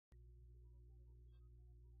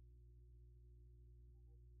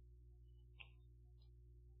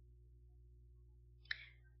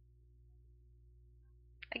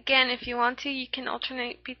again, if you want to, you can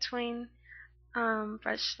alternate between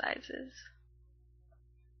brush sizes.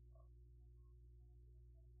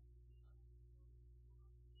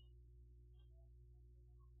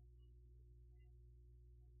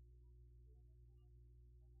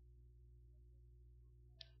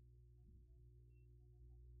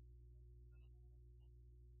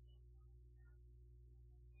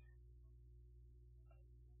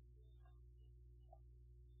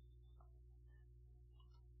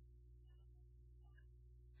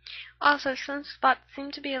 Also, some spots seem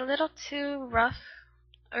to be a little too rough,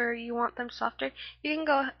 or you want them softer, you can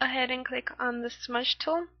go ahead and click on the smudge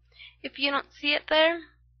tool. If you don't see it there,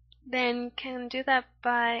 then you can do that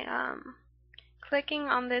by clicking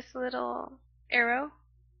on this little arrow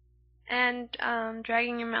and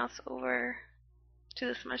dragging your mouse over to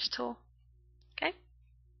the smudge tool. Okay?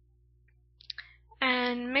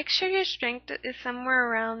 And make sure your strength is somewhere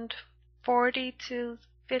around 40 to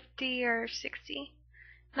 50 or 60.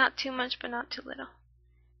 Not too much, but not too little.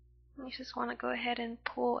 You just want to go ahead and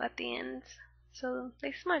pull at the ends so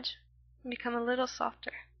they smudge and become a little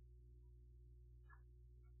softer.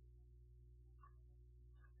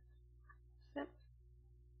 So.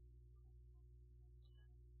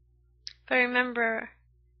 But remember,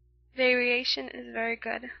 variation is very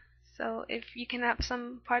good. So if you can have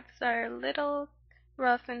some parts that are a little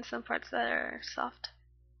rough and some parts that are soft.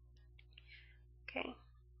 Okay.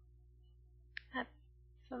 Add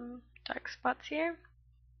some dark spots here.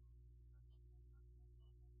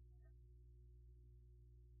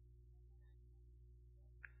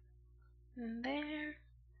 And there.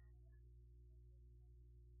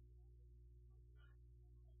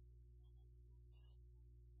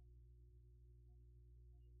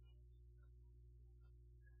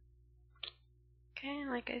 Okay,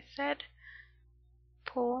 like I said,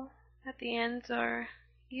 pull at the ends or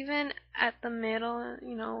even at the middle,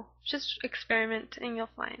 you know, just experiment and you'll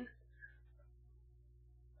find.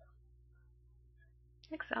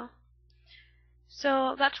 Like so.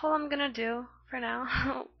 So that's all I'm gonna do for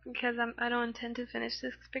now because I don't intend to finish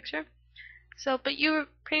this picture. So, but you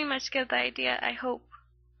pretty much get the idea, I hope.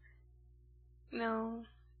 No.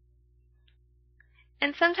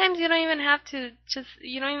 And sometimes you don't even have to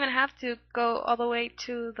go all the way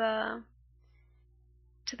to the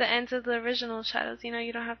ends of the original shadows. You know,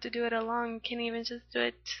 you don't have to do it along. You can even just do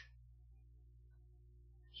it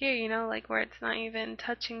here, you know, like where it's not even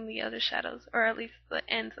touching the other shadows, or at least the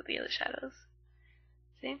ends of the other shadows.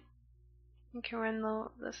 See? You can run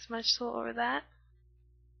the smudge tool over that.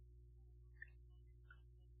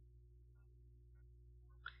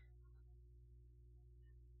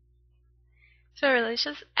 So really,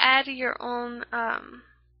 just add your own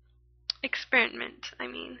experiment,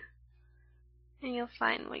 and you'll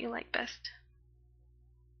find what you like best.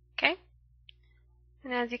 Okay?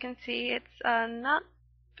 And as you can see, it's not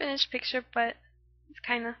finished picture, but it's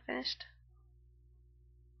kind of finished.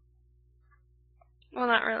 Well,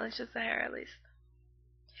 not really, it's just the hair at least.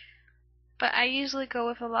 But I usually go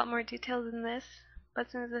with a lot more detail than this, but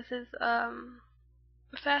since this is a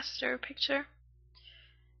faster picture,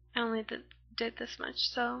 I only did this much.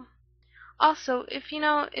 So also, if you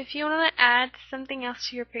want to add something else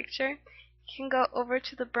to your picture, you can go over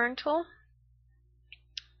to the burn tool.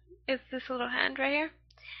 It's this little hand right here.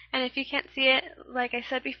 And if you can't see it, like I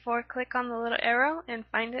said before, click on the little arrow and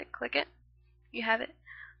find it, click it. You have it.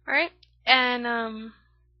 Alright? And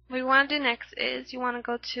what you want to do next is you want to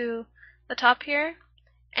go to the top here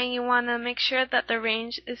and you want to make sure that the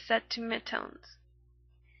range is set to midtones.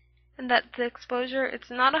 And that the exposure, it's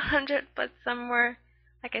not 100, but somewhere,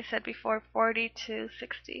 like I said before, 40 to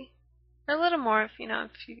 60. Or a little more if you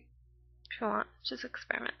want. Just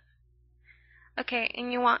experiment. Okay,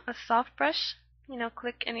 and you want a soft brush.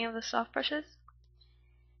 Click any of the soft brushes.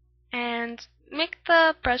 And make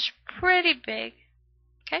the brush pretty big.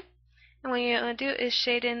 Okay? And what you're going to do is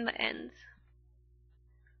shade in the ends.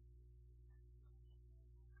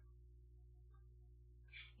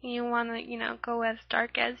 And you want to, go as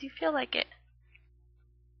dark as you feel like it.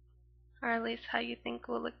 Or at least how you think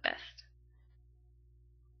will look best.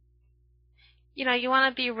 You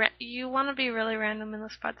want to be really random in the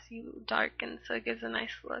spots you darken, so it gives a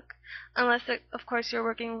nice look. Unless, of course, you're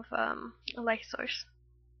working with a light source.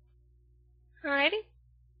 Alrighty.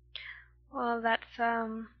 Well, that's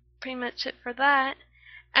pretty much it for that.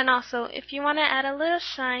 And also, if you want to add a little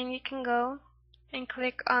shine, you can go and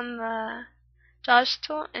click on the dodge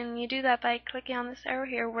tool, and you do that by clicking on this arrow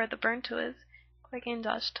here where the burn tool is. Clicking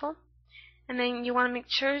dodge tool, and then you want to make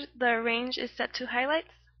sure the range is set to highlights.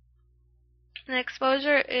 And the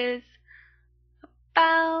exposure is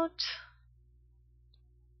about,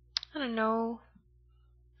 I don't know,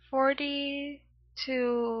 40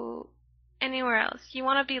 to anywhere else. You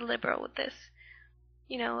want to be liberal with this.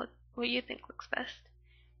 You know, what you think looks best.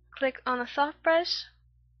 Click on a soft brush,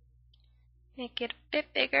 make it a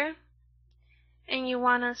bit bigger, and you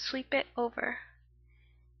want to sweep it over.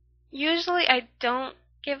 Usually I don't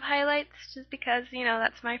give highlights just because, you know,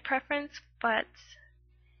 that's my preference, but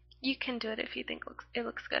you can do it if you think it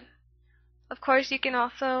looks good. Of course, you can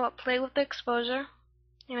also play with the exposure.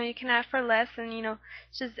 You know, you can add for less and, you know,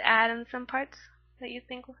 just add in some parts that you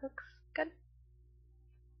think looks good.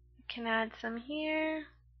 You can add some here.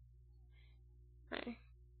 Right.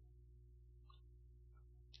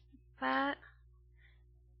 That.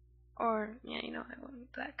 Or, yeah, you know, I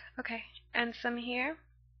want black. Okay, and some here.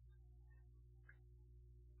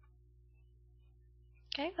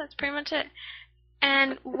 Okay, that's pretty much it.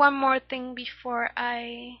 And one more thing before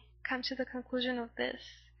I come to the conclusion of this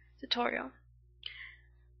tutorial.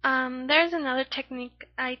 There's another technique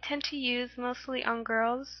I tend to use mostly on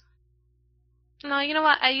girls. No, you know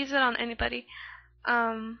what? I use it on anybody.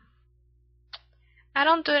 I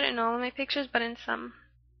don't do it in all of my pictures, but in some.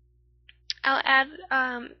 I'll add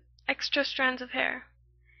extra strands of hair.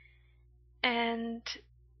 And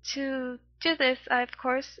to do this, of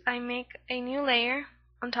course, I make a new layer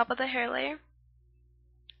on top of the hair layer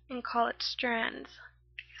and call it strands.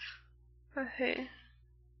 Okay.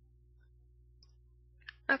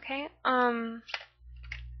 Okay,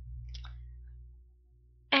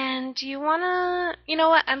 and you wanna, you know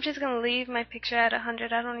what, I'm just gonna leave my picture at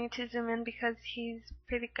 100. I don't need to zoom in because he's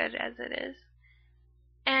pretty good as it is.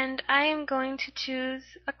 And I am going to choose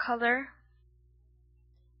a color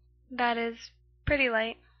that is pretty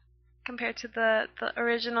light compared to the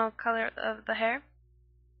original color of the hair.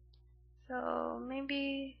 So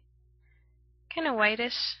maybe kind of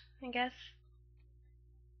whitish, I guess.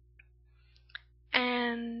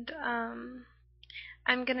 And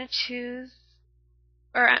I'm gonna choose,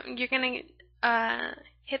 or you're gonna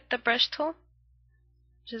hit the brush tool,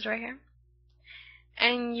 which is right here,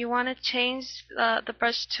 and you want to change the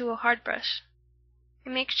brush to a hard brush.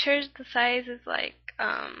 And make sure the size is like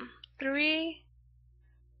 3.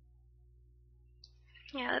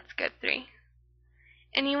 Yeah, that's good, 3.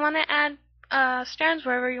 And you want to add strands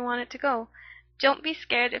wherever you want it to go. Don't be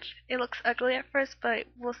scared if it looks ugly at first, but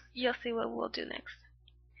you'll see what we'll do next.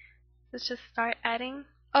 Let's just start adding.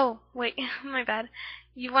 Oh, wait, my bad.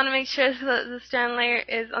 You want to make sure that the strand layer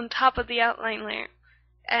is on top of the outline layer.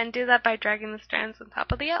 And do that by dragging the strands on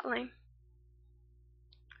top of the outline.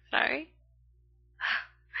 Sorry.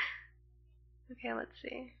 Okay, let's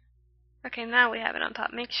see. Okay, now we have it on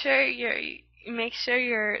top. Make sure your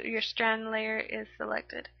strand layer is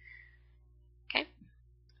selected. Okay.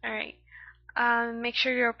 All right. Make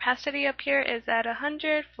sure your opacity up here is at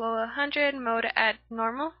 100, flow 100, mode at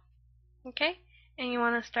normal. Okay, and you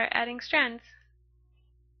want to start adding strands.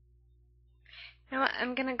 You know what?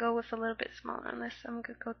 I'm gonna go with a little bit smaller on this. I'm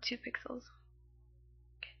gonna go 2 pixels.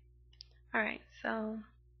 Okay. All right. So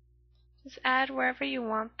just add wherever you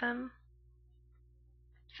want them.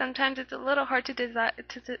 Sometimes it's a little hard to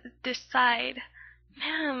decide.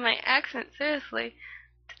 Man, my accent, seriously,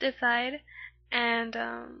 to decide. And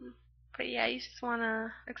but yeah, you just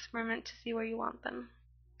wanna experiment to see where you want them.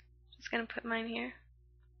 Just gonna put mine here.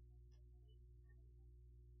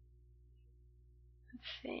 Let's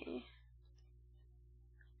see.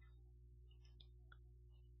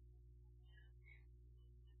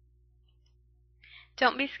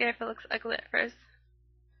 Don't be scared if it looks ugly at first.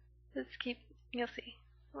 Just you'll see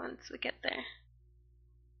once we get there.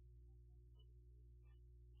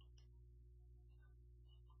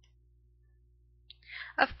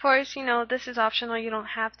 Of course, you know, this is optional. You don't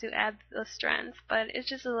have to add the strands, but it's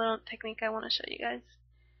just a little technique I want to show you guys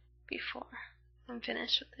before I'm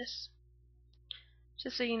finished with this.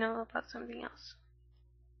 Just so you know about something else.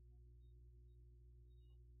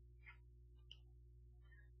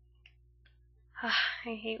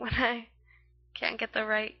 I hate when I can't get the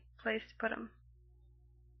right place to put them.